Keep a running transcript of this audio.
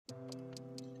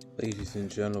Ladies and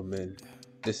gentlemen,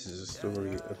 this is a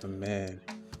story of a man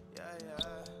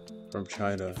from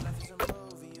China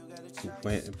who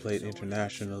went and played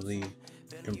internationally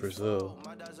in Brazil,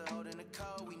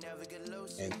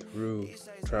 and through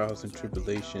trials and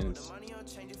tribulations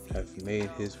have made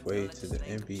his way to the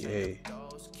NBA,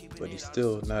 but he's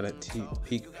still not at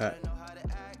peak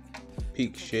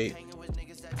shape.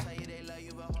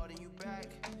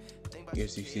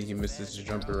 As you see, he misses the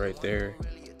jumper right there.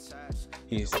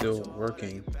 He is still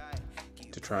working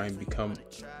to try and become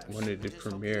one of the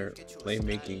premier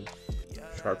playmaking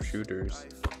sharpshooters.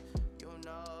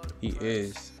 He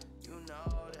is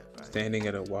standing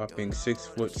at a whopping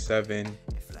 6'7",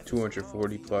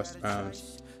 240 plus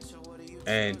pounds,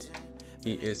 and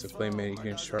he is a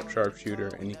playmaking sharpshooter,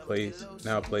 and he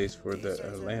now plays for the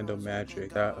Orlando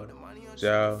Magic.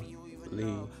 Xiao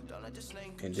Li,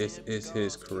 and this is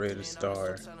his creator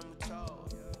star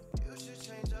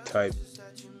type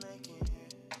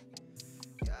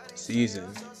season.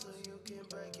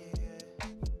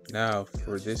 Now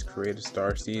for this creator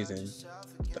star season,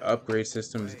 the upgrade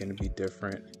system is going to be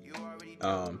different.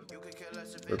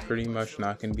 We're pretty much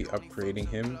not going to be upgrading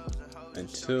him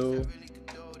until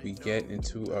we get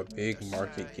into a big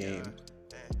market game,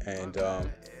 and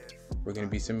we're going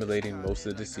to be simulating most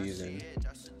of the season,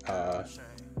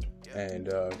 and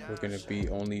we're going to be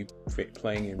only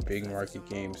playing in big market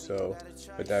games. So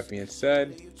with that being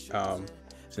said,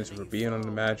 since we're being on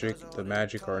the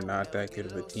Magic are not that good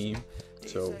of a team,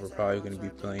 so we're probably going to be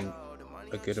playing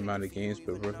a good amount of games,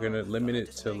 but we're going to limit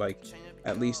it to like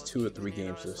at least 2 or 3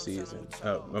 games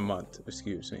a month,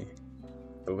 excuse me.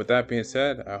 But with that being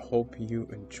said, I hope you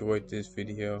enjoyed this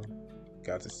video.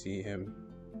 Got to see him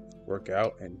work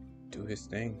out and do his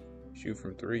thing, shoot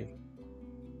from 3.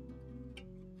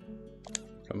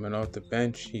 Coming off the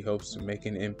bench, he hopes to make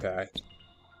an impact.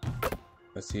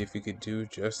 Let's see if he could do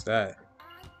just that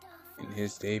in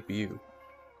his debut.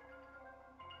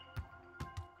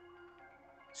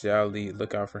 Xiao Li,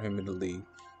 look out for him in the league.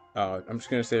 I'm just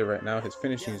going to say right now, his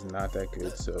finishing is not that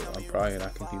good, so I'm probably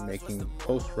not going to be making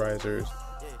post risers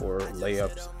or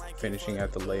layups, finishing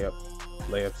at the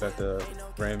layups at the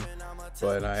rim,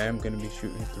 but I am going to be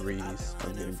shooting 3s.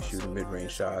 I'm going to be shooting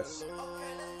mid-range shots,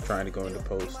 trying to go into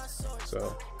post.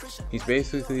 So he's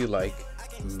basically like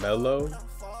Melo,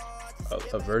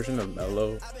 a version of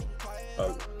Melo,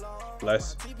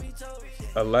 less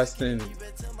than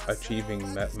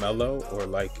achieving Melo, or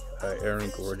like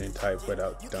Aaron Gordon type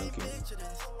without dunking,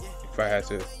 if I had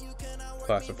to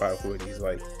classify what he's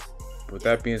like. With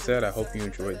that being said, I hope you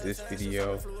enjoyed this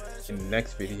video. In the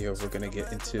next video, we're gonna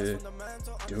get into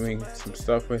doing some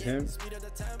stuff with him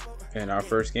in our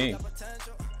first game.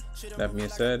 That being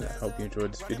said, I hope you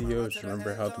enjoyed this video. Just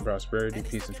remember health and prosperity,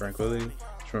 peace and tranquility.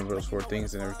 Just remember those 4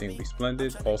 things and everything will be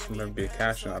splendid. Also remember, be a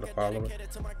cash and not a follower.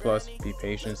 Plus, be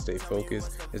patient, stay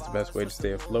focused. It's the best way to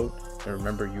stay afloat. And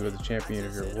remember, you are the champion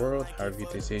of your world. However you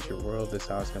dictate your world, this is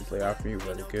how it's going to play out for you,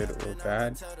 whether good or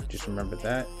bad. Just remember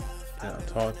that, and I'll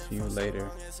talk to you later.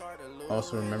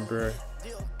 Also remember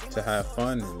to have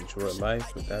fun and enjoy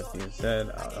life. With that being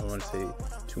said, I want to say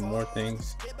 2 more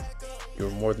things. You're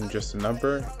more than just a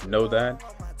number, know that.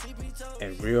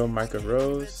 And real Micah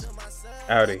Rose,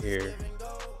 out of here.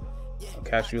 I'll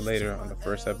catch you later on the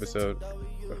first episode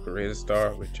of Creator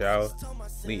Star with Xiao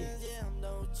Li.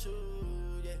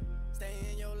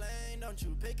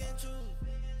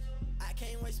 I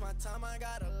can't waste my time, I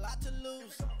got a lot to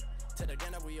lose. To the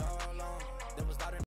game that we all on.